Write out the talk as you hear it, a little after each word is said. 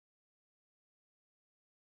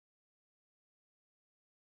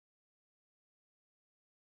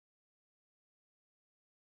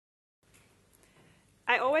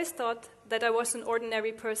I always thought that I was an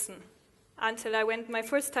ordinary person until I went my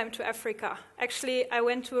first time to Africa. Actually, I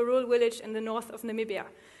went to a rural village in the north of Namibia,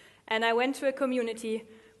 and I went to a community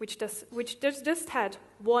which just had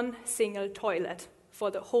one single toilet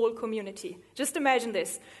for the whole community. Just imagine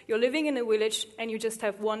this. You're living in a village and you just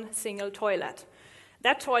have one single toilet.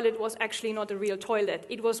 That toilet was actually not a real toilet.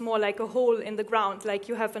 It was more like a hole in the ground, like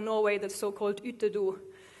you have in Norway, the so-called utedo.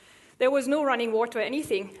 There was no running water or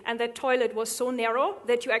anything, and that toilet was so narrow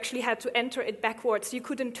that you actually had to enter it backwards. You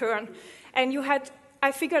couldn't turn. And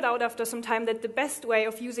I figured out after some time that the best way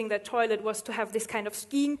of using that toilet was to have this kind of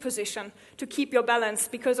skiing position to keep your balance,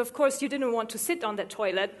 because of course you didn't want to sit on that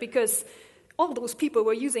toilet because all those people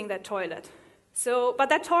were using that toilet. But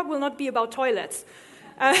that talk will not be about toilets.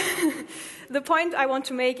 The point I want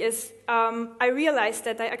to make is I realized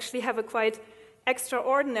that I actually have a quite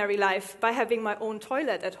extraordinary life by having my own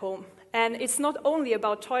toilet at home. And it's not only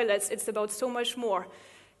about toilets, it's about so much more.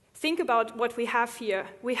 Think about what we have here.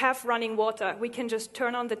 We have running water. We can just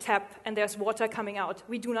turn on the tap and there's water coming out.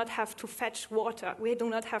 We do not have to fetch water. We do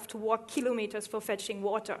not have to walk kilometers for fetching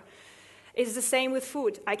water. It's the same with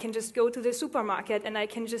food. I can just go to the supermarket and I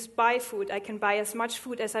can just buy food. I can buy as much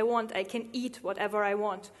food as I want. I can eat whatever I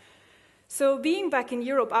want. So being back in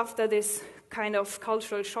Europe after this kind of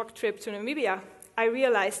cultural shock trip to Namibia, I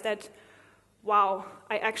realized that, wow,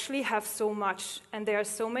 I actually have so much, and there are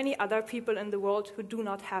so many other people in the world who do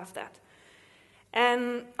not have that.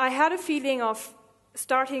 And I had a feeling of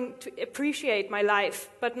starting to appreciate my life,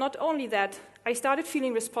 but not only that, I started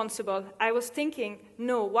feeling responsible. I was thinking,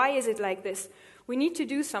 no, why is it like this? We need to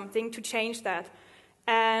do something to change that.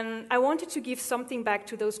 And I wanted to give something back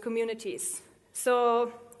to those communities.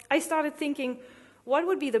 So I started thinking, what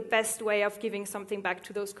would be the best way of giving something back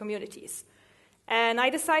to those communities? And I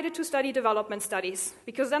decided to study development studies,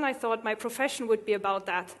 because then I thought my profession would be about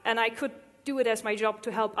that, and I could do it as my job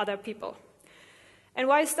to help other people. And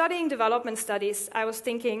while studying development studies, I was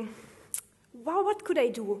thinking, wow, what could I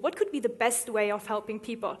do? What could be the best way of helping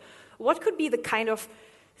people? What could be the kind of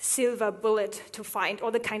silver bullet to find,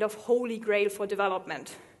 or the kind of holy grail for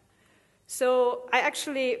development? So I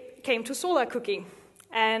actually came to solar cooking,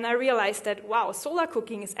 and I realized that, wow, solar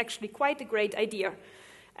cooking is actually quite a great idea.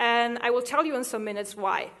 And I will tell you in some minutes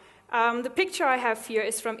why. The picture I have here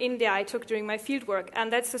is from India I took during my fieldwork,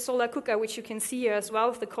 and that's a solar cooker which you can see here as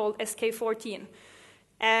well, the called SK14.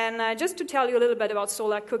 And just to tell you a little bit about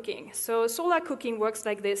solar cooking. So solar cooking works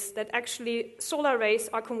like this, that actually solar rays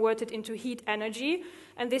are converted into heat energy,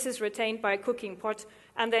 and this is retained by a cooking pot,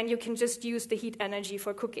 and then you can just use the heat energy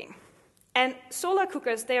for cooking. And solar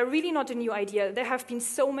cookers, they are really not a new idea. There have been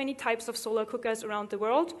so many types of solar cookers around the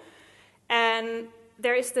world, and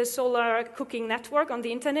there is the Solar Cooking Network on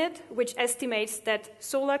the internet, which estimates that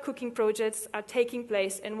solar cooking projects are taking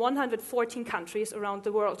place in 114 countries around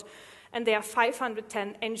the world. And there are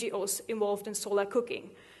 510 NGOs involved in solar cooking.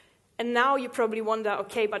 And now you probably wonder,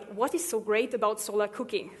 okay, but what is so great about solar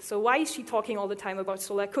cooking? So why is she talking all the time about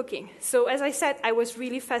solar cooking? So as I said, I was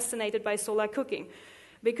really fascinated by solar cooking.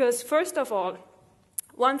 Because first of all,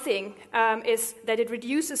 one thing is that it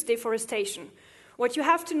reduces deforestation. What you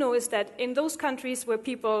have to know is that in those countries where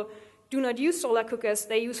people do not use solar cookers,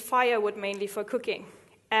 they use firewood mainly for cooking.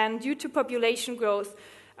 And due to population growth,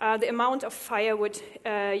 the amount of firewood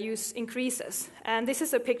use increases. And this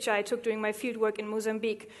is a picture I took during my fieldwork in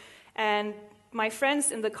Mozambique. And my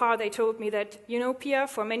friends in the car, they told me that, you know, Pia,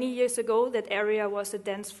 for many years ago, that area was a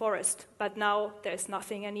dense forest. But now there's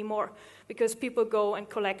nothing anymore, because people go and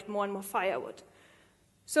collect more and more firewood.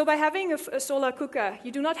 So by having a solar cooker,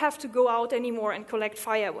 you do not have to go out anymore and collect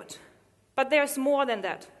firewood. But there's more than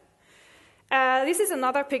that. This is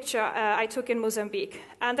another picture I took in Mozambique.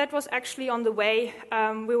 And that was actually on the way.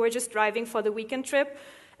 We were just driving for the weekend trip,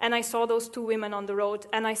 and I saw those two women on the road.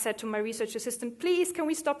 And I said to my research assistant, please, can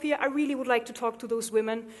we stop here? I really would like to talk to those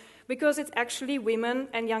women, because it's actually women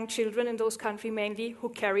and young children in those countries mainly who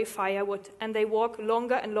carry firewood. And they walk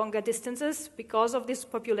longer and longer distances because of this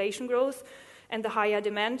population growth and the higher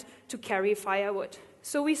demand to carry firewood.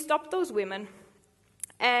 So we stopped those women,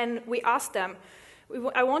 and we asked them,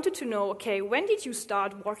 I wanted to know, okay, when did you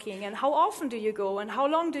start walking, and how often do you go, and how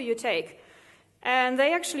long do you take? And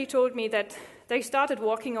they actually told me that they started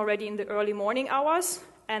walking already in the early morning hours,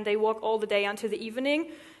 and they walk all the day until the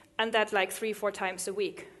evening, and that like 3-4 times a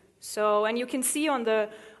week. So, and you can see on the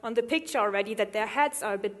picture already that their heads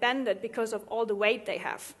are a bit bended because of all the weight they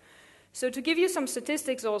have. So to give you some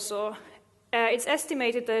statistics also, it's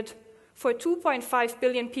estimated that for 2.5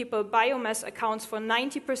 billion people, biomass accounts for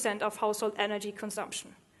 90% of household energy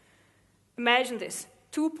consumption. Imagine this,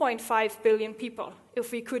 2.5 billion people.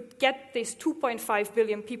 If we could get these 2.5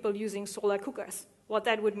 billion people using solar cookers, what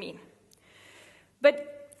that would mean. But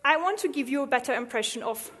I want to give you a better impression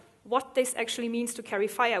of what this actually means to carry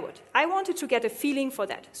firewood. I wanted to get a feeling for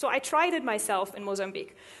that, so I tried it myself in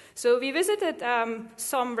Mozambique. So we visited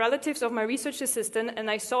some relatives of my research assistant, and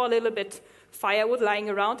I saw a little bit firewood lying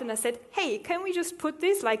around, and I said, hey, can we just put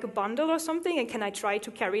this like a bundle or something, and can I try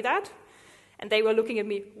to carry that? And they were looking at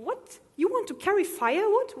me, what? You want to carry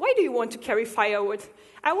firewood? Why do you want to carry firewood?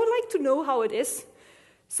 I would like to know how it is.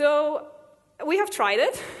 So we have tried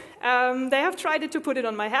it. They have tried it to put it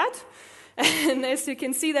on my head. And as you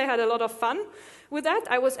can see, they had a lot of fun with that.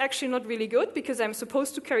 I was actually not really good because I'm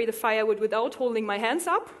supposed to carry the firewood without holding my hands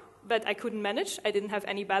up, but I couldn't manage. I didn't have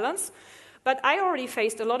any balance. But I already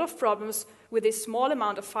faced a lot of problems with this small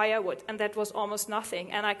amount of firewood, and that was almost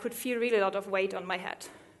nothing, and I could feel really a lot of weight on my head.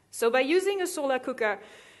 So by using a solar cooker,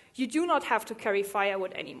 you do not have to carry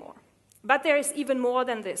firewood anymore. But there is even more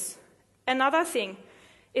than this. Another thing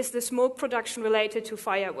is the smoke production related to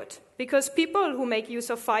firewood. Because people who make use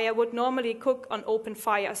of firewood normally cook on open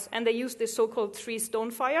fires, and they use the so-called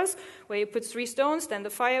 3-stone fires, where you put 3 stones, then the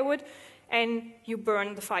firewood, and you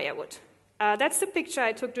burn the firewood. That's the picture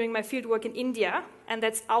I took during my fieldwork in India, and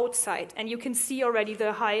that's outside, and you can see already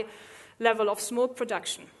the high level of smoke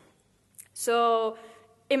production. So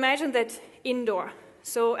imagine that indoor.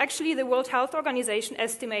 So actually the World Health Organization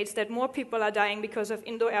estimates that more people are dying because of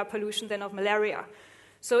indoor air pollution than of malaria.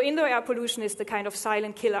 So indoor air pollution is the kind of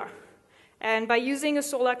silent killer. And by using a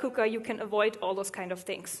solar cooker, you can avoid all those kind of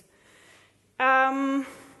things.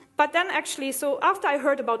 But then actually, so after I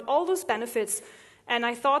heard about all those benefits, and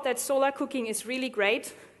I thought that solar cooking is really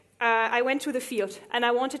great, I went to the field, and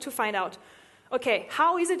I wanted to find out, okay,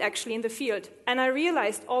 how is it actually in the field? And I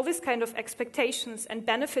realized all these kind of expectations and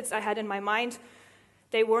benefits I had in my mind,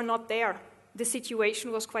 they were not there. The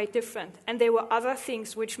situation was quite different, and there were other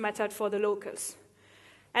things which mattered for the locals.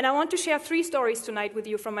 And I want to share 3 stories tonight with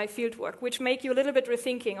you from my fieldwork, which make you a little bit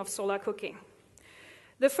rethinking of solar cooking.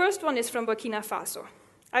 The first one is from Burkina Faso.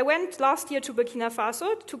 I went last year to Burkina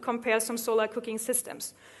Faso to compare some solar cooking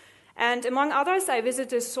systems. And among others, I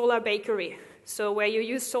visited a solar bakery, so where you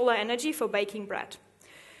use solar energy for baking bread.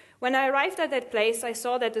 When I arrived at that place, I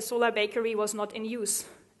saw that the solar bakery was not in use,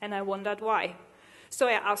 and I wondered why. So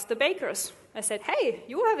I asked the bakers. I said, hey,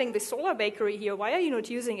 you're having this solar bakery here, why are you not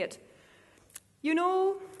using it? You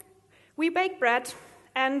know, we bake bread,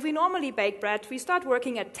 and we normally bake bread. We start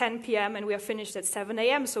working at 10 p.m. and we are finished at 7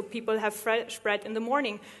 a.m., so people have fresh bread in the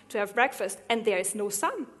morning to have breakfast, and there is no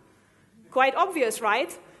sun. Quite obvious,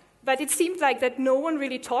 right? But it seemed like that no one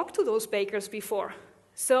really talked to those bakers before.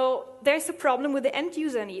 So there's a problem with the end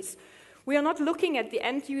user needs. We are not looking at the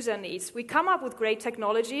end user needs. We come up with great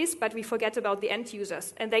technologies, but we forget about the end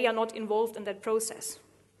users, and they are not involved in that process.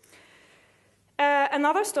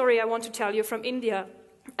 Another story I want to tell you from India.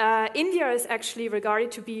 India is actually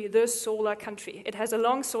regarded to be the solar country. It has a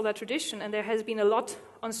long solar tradition, and there has been a lot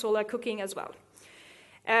on solar cooking as well.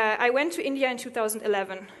 I went to India in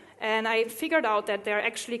 2011, and I figured out that there are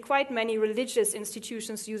actually quite many religious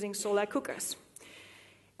institutions using solar cookers.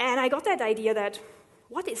 And I got that idea that,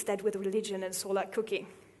 what is that with religion and solar cooking?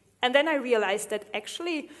 And then I realized that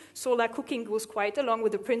actually solar cooking goes quite along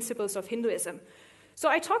with the principles of Hinduism. So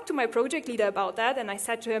I talked to my project leader about that, and I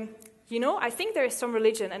said to him, you know, I think there is some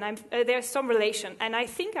religion, and there's some relation, and I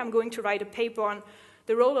think I'm going to write a paper on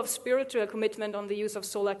the role of spiritual commitment on the use of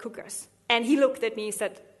solar cookers. And he looked at me and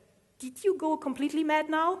said, did you go completely mad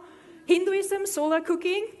now? Hinduism, solar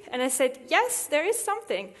cooking? And I said, yes, there is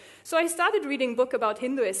something. So I started reading a book about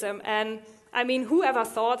Hinduism, and I mean, whoever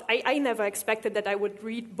thought, I never expected that I would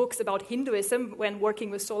read books about Hinduism when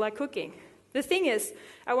working with solar cooking. The thing is,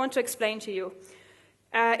 I want to explain to you.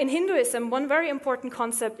 In Hinduism, one very important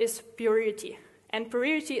concept is purity. And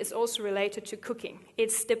purity is also related to cooking.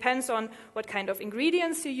 It depends on what kind of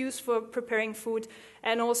ingredients you use for preparing food,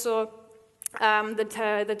 and also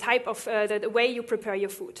the way you prepare your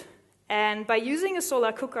food. And by using a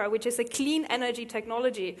solar cooker, which is a clean energy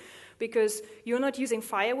technology, because you're not using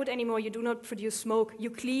firewood anymore, you do not produce smoke, you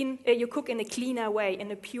cook in a cleaner way,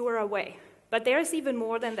 in a purer way. But there is even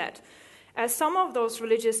more than that. Some of those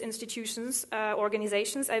religious institutions,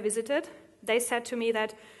 organizations I visited, they said to me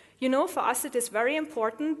that, you know, for us it is very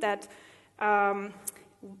important that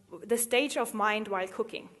the stage of mind while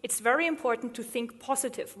cooking. It's very important to think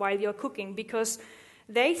positive while you're cooking, because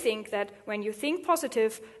they think that when you think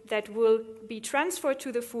positive, that will be transferred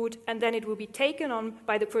to the food, and then it will be taken on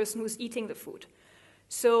by the person who's eating the food.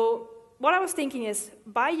 So what I was thinking is,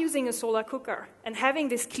 by using a solar cooker and having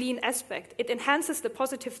this clean aspect, it enhances the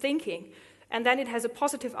positive thinking, and then it has a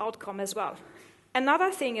positive outcome as well.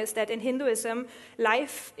 Another thing is that in Hinduism,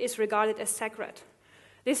 life is regarded as sacred.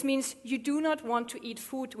 This means you do not want to eat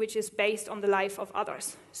food which is based on the life of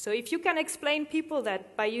others. So if you can explain people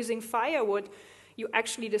that by using firewood, you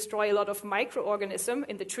actually destroy a lot of microorganisms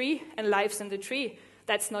in the tree and lives in the tree,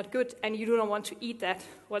 that's not good, and you do not want to eat that,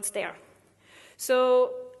 what's there.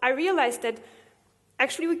 So I realized that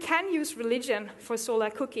actually we can use religion for solar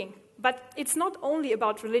cooking, but it's not only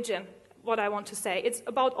about religion, what I want to say. It's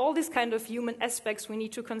about all these kind of human aspects we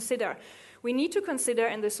need to consider. We need to consider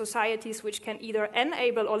in the societies which can either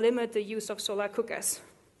enable or limit the use of solar cookers.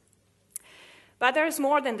 But there's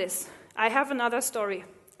more than this. I have another story,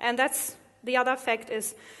 and that's the other fact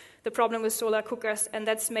is the problem with solar cookers, and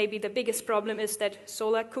that's maybe the biggest problem, is that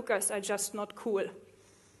solar cookers are just not cool.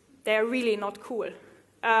 They're really not cool.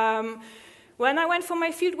 When I went for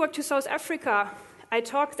my fieldwork to South Africa, I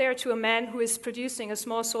talked there to a man who is producing a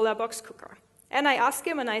small solar box cooker. And I asked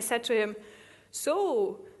him, and I said to him,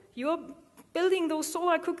 so, you're building those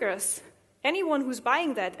solar cookers. Anyone who's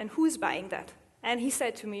buying that, and who's buying that? And he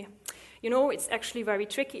said to me, you know, it's actually very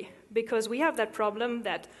tricky, because we have that problem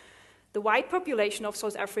that the white population of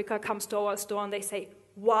South Africa comes to our store and they say,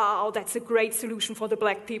 wow, that's a great solution for the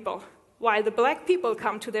black people. While the black people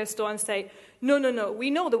come to their store and say, no, no, no,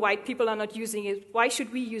 we know the white people are not using it. Why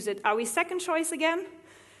should we use it? Are we second choice again?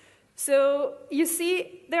 So you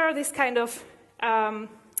see, there are this kind of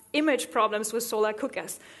image problems with solar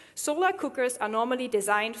cookers. Solar cookers are normally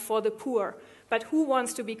designed for the poor, but who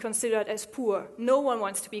wants to be considered as poor? No one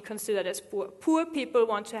wants to be considered as poor. Poor people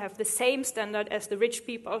want to have the same standard as the rich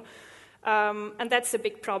people, and that's a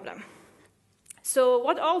big problem. So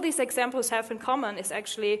what all these examples have in common is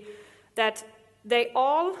actually that they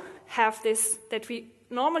all have this, that we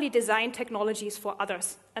normally design technologies for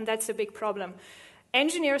others, and that's a big problem.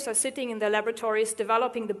 Engineers are sitting in their laboratories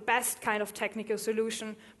developing the best kind of technical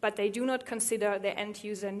solution, but they do not consider their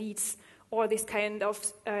end-user needs or this kind of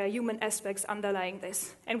human aspects underlying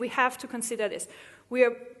this. And we have to consider this. We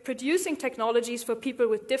are producing technologies for people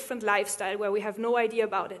with different lifestyle where we have no idea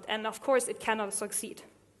about it, and of course it cannot succeed.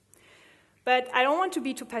 But I don't want to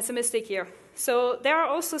be too pessimistic here. So there are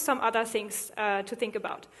also some other things to think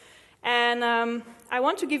about. And I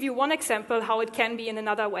want to give you one example how it can be in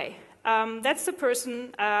another way. That's the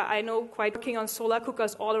person I know quite working on solar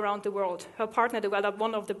cookers all around the world. Her partner developed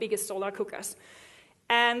one of the biggest solar cookers.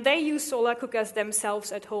 And they use solar cookers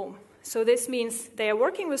themselves at home. So this means they are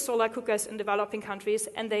working with solar cookers in developing countries,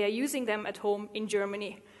 and they are using them at home in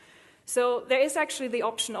Germany. So there is actually the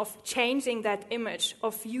option of changing that image,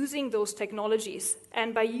 of using those technologies.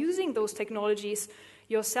 And by using those technologies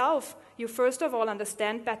yourself, you first of all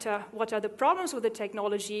understand better what are the problems with the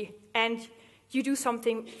technology, and you do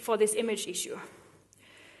something for this image issue.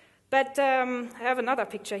 But I have another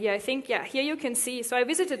picture here. I think, yeah, here you can see. So I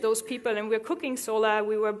visited those people, and we were cooking solar.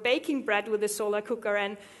 We were baking bread with a solar cooker,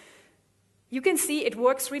 and you can see it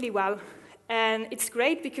works really well. And it's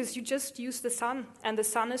great because you just use the sun, and the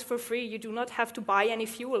sun is for free. You do not have to buy any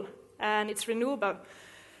fuel, and it's renewable.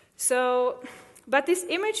 So, but this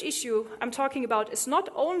image issue I'm talking about is not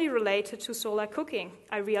only related to solar cooking,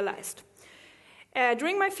 I realized.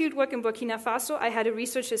 During my fieldwork in Burkina Faso, I had a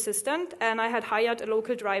research assistant, and I had hired a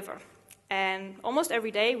local driver. And almost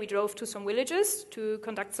every day, we drove to some villages to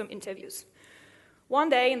conduct some interviews. One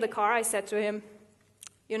day in the car, I said to him,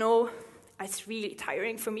 you know, it's really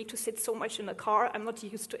tiring for me to sit so much in the car. I'm not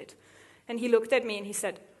used to it. And he looked at me and he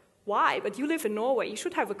said, why? But you live in Norway. You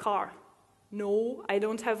should have a car. No, I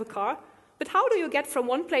don't have a car. But how do you get from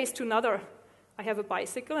one place to another? I have a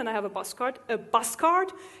bicycle and I have a bus card. A bus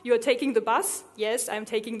card? You are taking the bus? Yes, I'm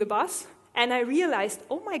taking the bus. And I realized,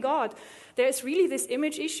 oh my God, there is really this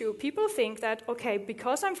image issue. People think that, okay,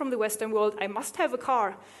 because I'm from the Western world, I must have a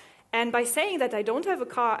car. And by saying that I don't have a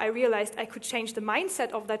car, I realized I could change the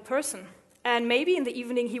mindset of that person. And maybe in the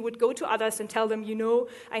evening he would go to others and tell them, you know,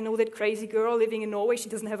 I know that crazy girl living in Norway, she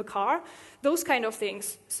doesn't have a car. Those kind of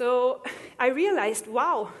things. So I realized,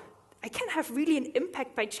 wow, I can have really an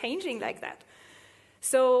impact by changing like that.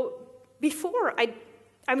 So before, I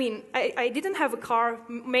didn't have a car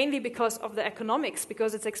mainly because of the economics,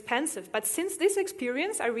 because it's expensive. But since this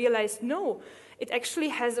experience, I realized, no, it actually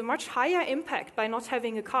has a much higher impact by not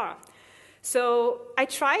having a car. So I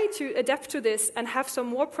try to adapt to this and have some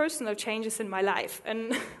more personal changes in my life.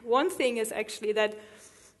 And one thing is actually that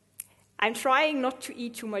I'm trying not to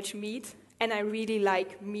eat too much meat, and I really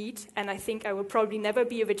like meat, and I think I will probably never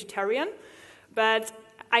be a vegetarian. But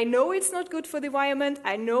I know it's not good for the environment,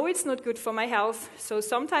 I know it's not good for my health, so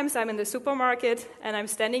sometimes I'm in the supermarket and I'm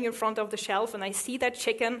standing in front of the shelf and I see that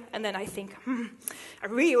chicken and then I think, I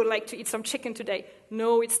really would like to eat some chicken today.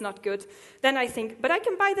 No, it's not good. Then I think, but I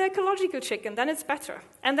can buy the ecological chicken, then it's better.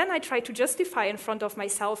 And then I try to justify in front of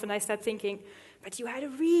myself and I start thinking, but you had a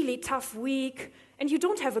really tough week and you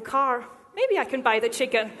don't have a car. Maybe I can buy the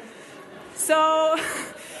chicken. So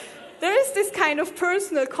there is this kind of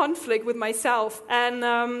personal conflict with myself, and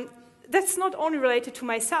that's not only related to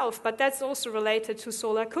myself, but that's also related to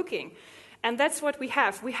solar cooking. And that's what we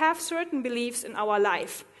have. We have certain beliefs in our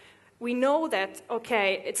life. We know that,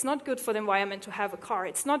 okay, it's not good for the environment to have a car,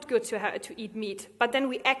 it's not good to eat meat, but then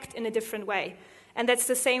we act in a different way. And that's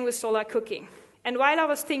the same with solar cooking. And while I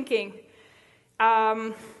was thinking,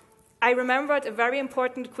 I remembered a very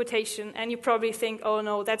important quotation, and you probably think, oh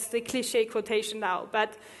no, that's the cliche quotation now,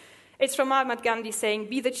 but it's from Mahatma Gandhi saying,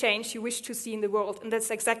 be the change you wish to see in the world, and that's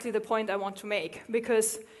exactly the point I want to make,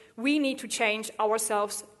 because we need to change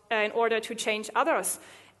ourselves in order to change others.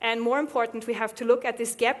 And more important, we have to look at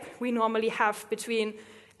this gap we normally have between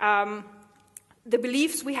the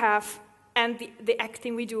beliefs we have and the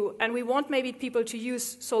acting we do. And we want maybe people to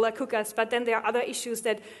use solar cookers, but then there are other issues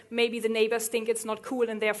that maybe the neighbors think it's not cool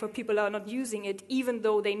and therefore people are not using it, even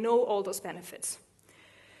though they know all those benefits.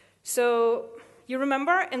 So you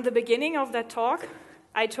remember in the beginning of that talk,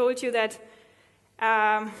 I told you that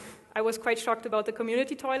I was quite shocked about the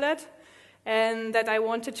community toilet and that I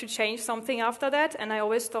wanted to change something after that. And I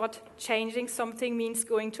always thought changing something means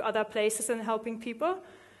going to other places and helping people.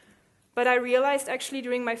 But I realized actually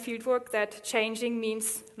during my fieldwork that changing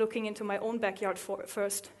means looking into my own backyard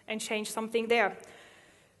first and change something there.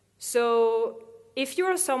 So if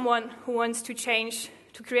you're someone who wants to change,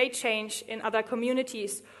 to create change in other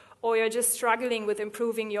communities, or you're just struggling with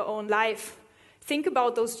improving your own life, think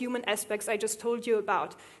about those human aspects I just told you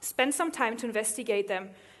about. Spend some time to investigate them.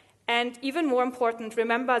 And even more important,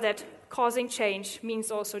 remember that causing change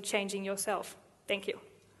means also changing yourself. Thank you.